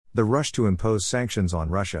The rush to impose sanctions on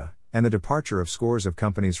Russia, and the departure of scores of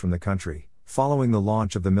companies from the country, following the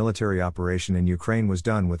launch of the military operation in Ukraine was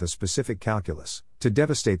done with a specific calculus, to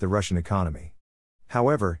devastate the Russian economy.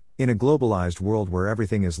 However, in a globalized world where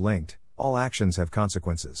everything is linked, all actions have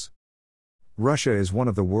consequences. Russia is one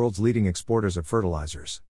of the world's leading exporters of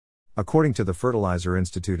fertilizers. According to the Fertilizer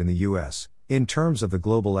Institute in the US, in terms of the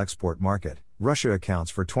global export market, Russia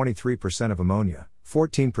accounts for 23% of ammonia,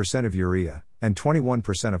 14% of urea, and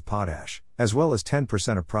 21% of potash, as well as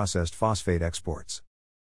 10% of processed phosphate exports.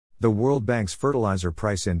 The World Bank's fertilizer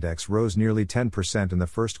price index rose nearly 10% in the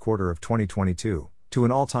first quarter of 2022, to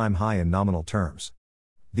an all-time high in nominal terms.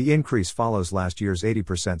 The increase follows last year's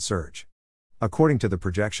 80% surge. According to the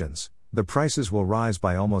projections, the prices will rise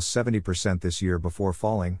by almost 70% this year before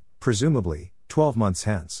falling, presumably, 12 months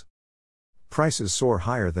hence. Prices soar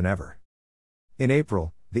higher than ever. In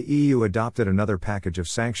April, the EU adopted another package of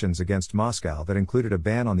sanctions against Moscow that included a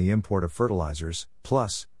ban on the import of fertilizers,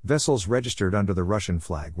 plus, vessels registered under the Russian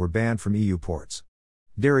flag were banned from EU ports.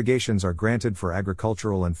 Derogations are granted for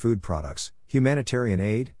agricultural and food products, humanitarian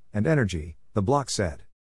aid, and energy, the bloc said.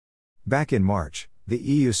 Back in March, the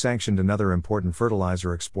EU sanctioned another important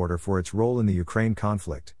fertilizer exporter for its role in the Ukraine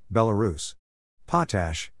conflict, Belarus.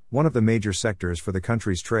 Potash, one of the major sectors for the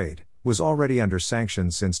country's trade, was already under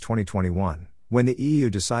sanctions since 2021. When the EU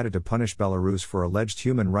decided to punish Belarus for alleged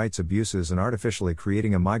human rights abuses and artificially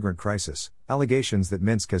creating a migrant crisis, allegations that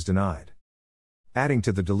Minsk has denied. Adding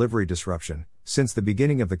to the delivery disruption, since the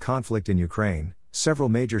beginning of the conflict in Ukraine, several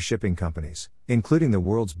major shipping companies, including the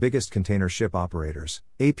world's biggest container ship operators,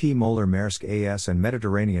 AP Moller Maersk AS and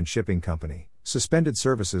Mediterranean Shipping Company, suspended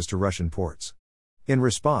services to Russian ports. In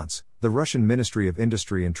response, the Russian Ministry of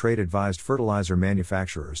Industry and Trade advised fertilizer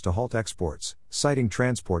manufacturers to halt exports, citing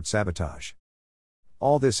transport sabotage.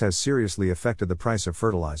 All this has seriously affected the price of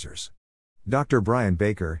fertilizers. Dr. Brian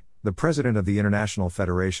Baker, the president of the International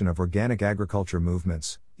Federation of Organic Agriculture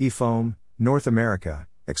Movements, IFOAM, North America,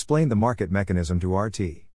 explained the market mechanism to RT.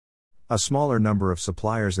 A smaller number of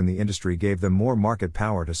suppliers in the industry gave them more market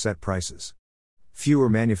power to set prices. Fewer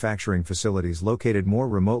manufacturing facilities located more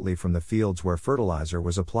remotely from the fields where fertilizer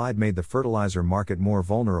was applied made the fertilizer market more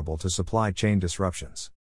vulnerable to supply chain disruptions.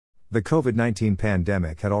 The COVID-19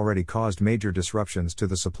 pandemic had already caused major disruptions to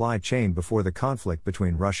the supply chain before the conflict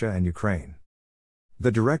between Russia and Ukraine. The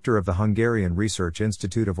director of the Hungarian Research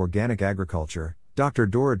Institute of Organic Agriculture, Dr.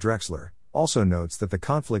 Dora Drexler, also notes that the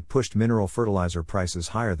conflict pushed mineral fertilizer prices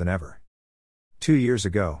higher than ever. 2 years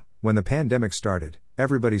ago, when the pandemic started,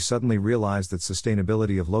 everybody suddenly realized that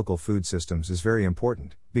sustainability of local food systems is very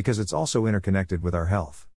important, because it's also interconnected with our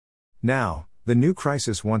health. Now, the new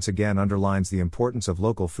crisis once again underlines the importance of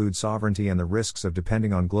local food sovereignty and the risks of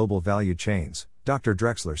depending on global value chains, Dr.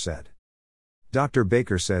 Drexler said. Dr.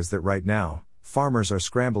 Baker says that right now, farmers are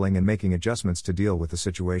scrambling and making adjustments to deal with the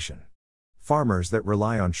situation. Farmers that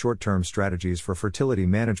rely on short-term strategies for fertility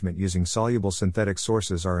management using soluble synthetic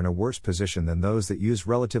sources are in a worse position than those that use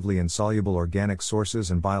relatively insoluble organic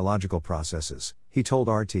sources and biological processes, he told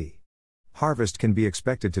RT. Harvest can be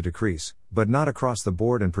expected to decrease, but not across the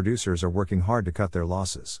board, and producers are working hard to cut their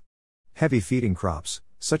losses. Heavy feeding crops,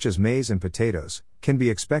 such as maize and potatoes, can be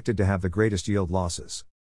expected to have the greatest yield losses.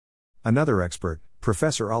 Another expert,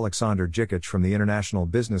 Professor Aleksandar Jikic from the International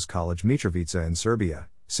Business College Mitrovica in Serbia,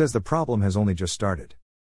 says the problem has only just started.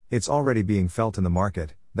 It's already being felt in the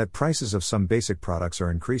market, that prices of some basic products are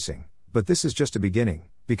increasing, but this is just a beginning,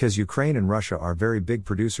 because Ukraine and Russia are very big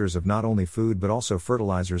producers of not only food but also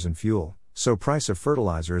fertilizers and fuel, so price of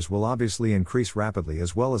fertilizers will obviously increase rapidly,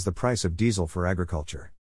 as well as the price of diesel for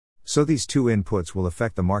agriculture. So these two inputs will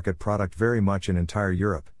affect the market product very much in entire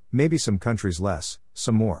Europe, maybe some countries less,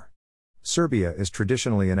 some more. Serbia is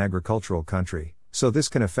traditionally an agricultural country, so this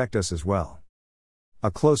can affect us as well. A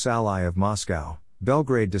close ally of Moscow,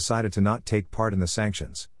 Belgrade decided to not take part in the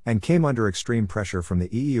sanctions, and came under extreme pressure from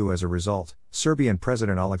the EU as a result, Serbian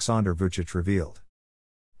President Aleksandar Vučić revealed.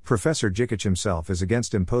 Professor Jikic himself is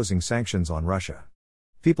against imposing sanctions on Russia.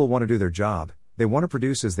 People want to do their job, they want to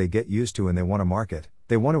produce as they get used to, and they want to market,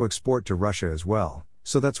 they want to export to Russia as well,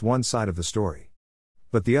 so that's one side of the story.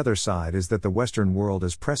 But the other side is that the Western world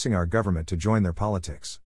is pressing our government to join their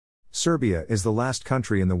politics. Serbia is the last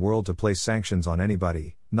country in the world to place sanctions on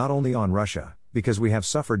anybody, not only on Russia, because we have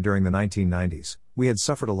suffered during the 1990s, we had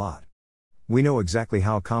suffered a lot. We know exactly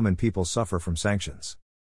how common people suffer from sanctions.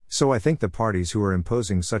 So I think the parties who are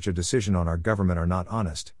imposing such a decision on our government are not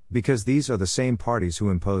honest, because these are the same parties who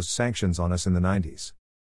imposed sanctions on us in the 90s.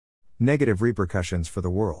 Negative repercussions for the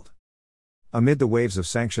world. Amid the waves of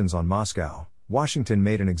sanctions on Moscow, Washington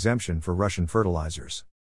made an exemption for Russian fertilizers.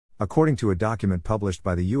 According to a document published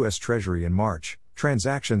by the U.S. Treasury in March,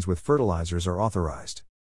 transactions with fertilizers are authorized.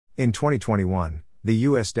 In 2021, the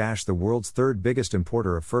U.S. the world's third biggest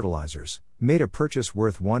importer of fertilizers, made a purchase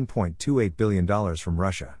worth $1.28 billion from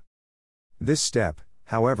Russia. This step,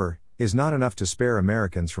 however, is not enough to spare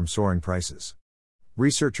Americans from soaring prices.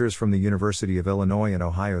 Researchers from the University of Illinois and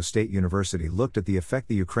Ohio State University looked at the effect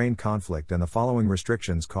the Ukraine conflict and the following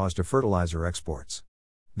restrictions caused to fertilizer exports.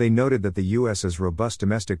 They noted that the U.S. has robust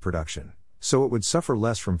domestic production, so it would suffer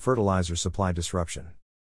less from fertilizer supply disruption.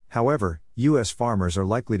 However, U.S. farmers are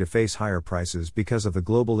likely to face higher prices because of the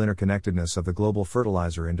global interconnectedness of the global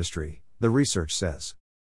fertilizer industry, the research says.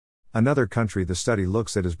 Another country the study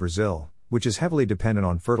looks at is Brazil, which is heavily dependent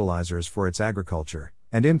on fertilizers for its agriculture,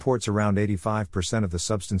 and imports around 85% of the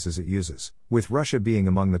substances it uses, with Russia being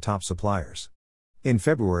among the top suppliers. In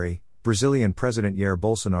February, Brazilian President Jair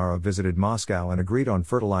Bolsonaro visited Moscow and agreed on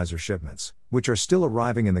fertilizer shipments, which are still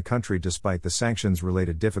arriving in the country despite the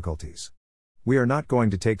sanctions-related difficulties. "We are not going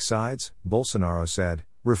to take sides," Bolsonaro said,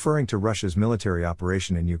 referring to Russia's military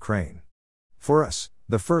operation in Ukraine. "For us,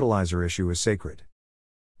 the fertilizer issue is sacred."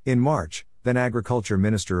 In March, then Agriculture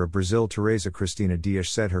Minister of Brazil Tereza Cristina Dias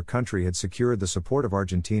said her country had secured the support of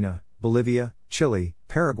Argentina, Bolivia, Chile,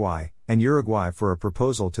 Paraguay, and Uruguay for a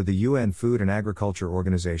proposal to the UN Food and Agriculture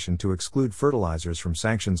Organization to exclude fertilizers from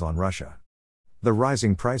sanctions on Russia. The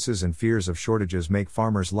rising prices and fears of shortages make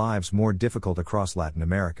farmers' lives more difficult across Latin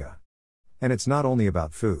America. And it's not only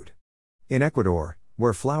about food. In Ecuador,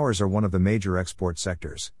 where flowers are one of the major export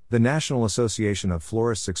sectors, the National Association of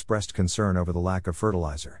Florists expressed concern over the lack of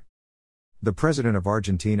fertilizer. The president of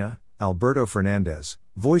Argentina, Alberto Fernandez,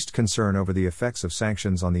 voiced concern over the effects of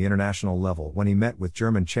sanctions on the international level when he met with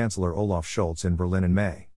German Chancellor Olaf Scholz in Berlin in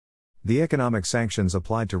May. The economic sanctions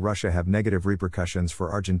applied to Russia have negative repercussions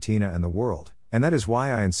for Argentina and the world, and that is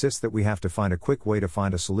why I insist that we have to find a quick way to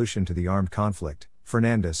find a solution to the armed conflict,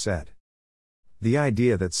 Fernandez said. The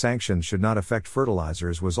idea that sanctions should not affect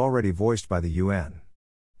fertilizers was already voiced by the UN.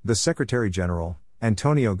 The Secretary General,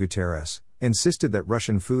 Antonio Guterres, insisted that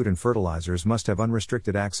Russian food and fertilizers must have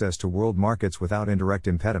unrestricted access to world markets without indirect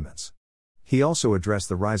impediments. He also addressed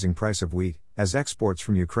the rising price of wheat, as exports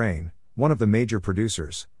from Ukraine, one of the major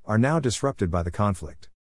producers, are now disrupted by the conflict.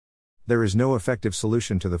 There is no effective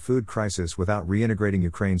solution to the food crisis without reintegrating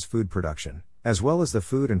Ukraine's food production, as well as the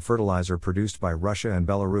food and fertilizer produced by Russia and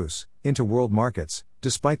Belarus, into world markets,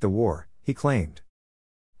 despite the war, he claimed.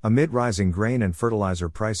 Amid rising grain and fertilizer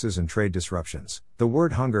prices and trade disruptions, the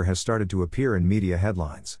word hunger has started to appear in media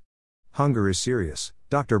headlines. Hunger is serious,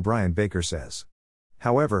 Dr. Brian Baker says.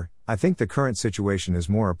 However, I think the current situation is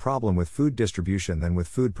more a problem with food distribution than with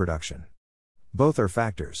food production. Both are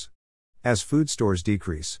factors. As food stores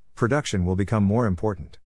decrease, production will become more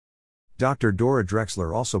important. Dr. Dora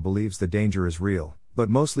Drexler also believes the danger is real, but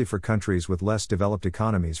mostly for countries with less developed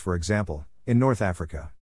economies, for example, in North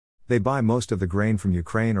Africa. They buy most of the grain from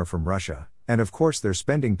Ukraine or from Russia, and of course their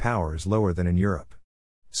spending power is lower than in Europe.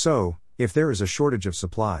 So, if there is a shortage of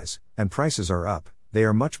supplies, and prices are up, they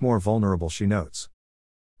are much more vulnerable, she notes.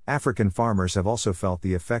 African farmers have also felt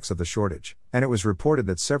the effects of the shortage, and it was reported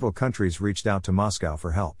that several countries reached out to Moscow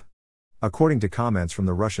for help. According to comments from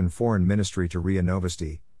the Russian Foreign Ministry to RIA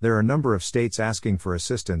Novosti, there are a number of states asking for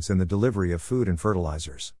assistance in the delivery of food and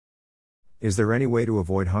fertilizers. Is there any way to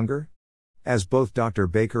avoid hunger? As both Dr.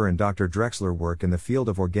 Baker and Dr. Drexler work in the field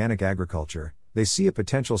of organic agriculture, they see a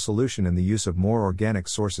potential solution in the use of more organic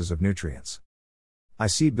sources of nutrients. I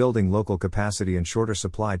see building local capacity and shorter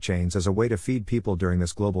supply chains as a way to feed people during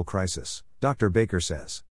this global crisis, Dr. Baker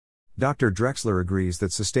says. Dr. Drexler agrees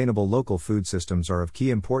that sustainable local food systems are of key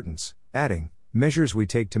importance, adding, "Measures we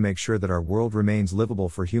take to make sure that our world remains livable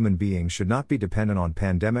for human beings should not be dependent on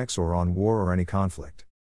pandemics or on war or any conflict."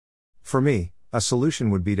 For me, a solution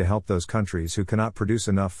would be to help those countries who cannot produce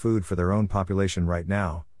enough food for their own population right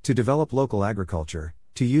now, to develop local agriculture,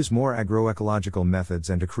 to use more agroecological methods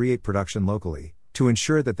and to create production locally, to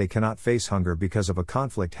ensure that they cannot face hunger because of a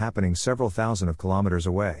conflict happening several thousand of kilometers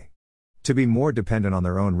away. To be more dependent on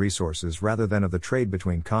their own resources rather than of the trade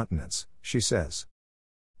between continents, she says.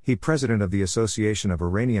 He president of the Association of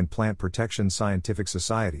Iranian Plant Protection Scientific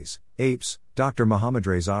Societies, APES, Dr.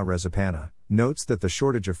 Mohammadreza Rezapana, notes that the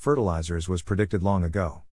shortage of fertilizers was predicted long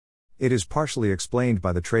ago. It is partially explained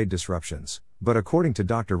by the trade disruptions, but according to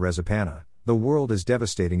Dr. Rezapana, the world is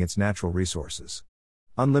devastating its natural resources.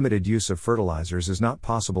 Unlimited use of fertilizers is not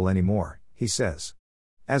possible anymore, he says.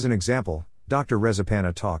 As an example, Dr.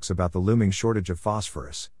 Rezapana talks about the looming shortage of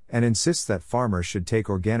phosphorus, and insists that farmers should take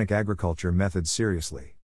organic agriculture methods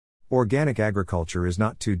seriously. Organic agriculture is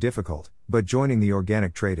not too difficult, but joining the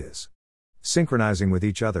organic trade is. Synchronizing with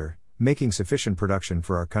each other, making sufficient production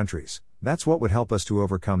for our countries. That's what would help us to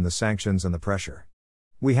overcome the sanctions and the pressure.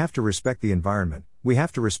 We have to respect the environment, we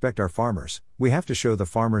have to respect our farmers, we have to show the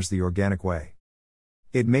farmers the organic way.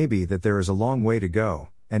 It may be that there is a long way to go,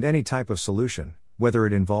 and any type of solution, whether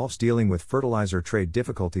it involves dealing with fertilizer trade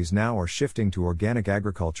difficulties now or shifting to organic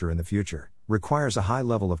agriculture in the future, requires a high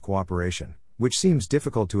level of cooperation, which seems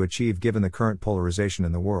difficult to achieve given the current polarization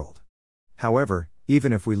in the world. However,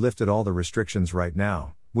 even if we lifted all the restrictions right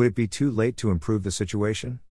now, would it be too late to improve the situation?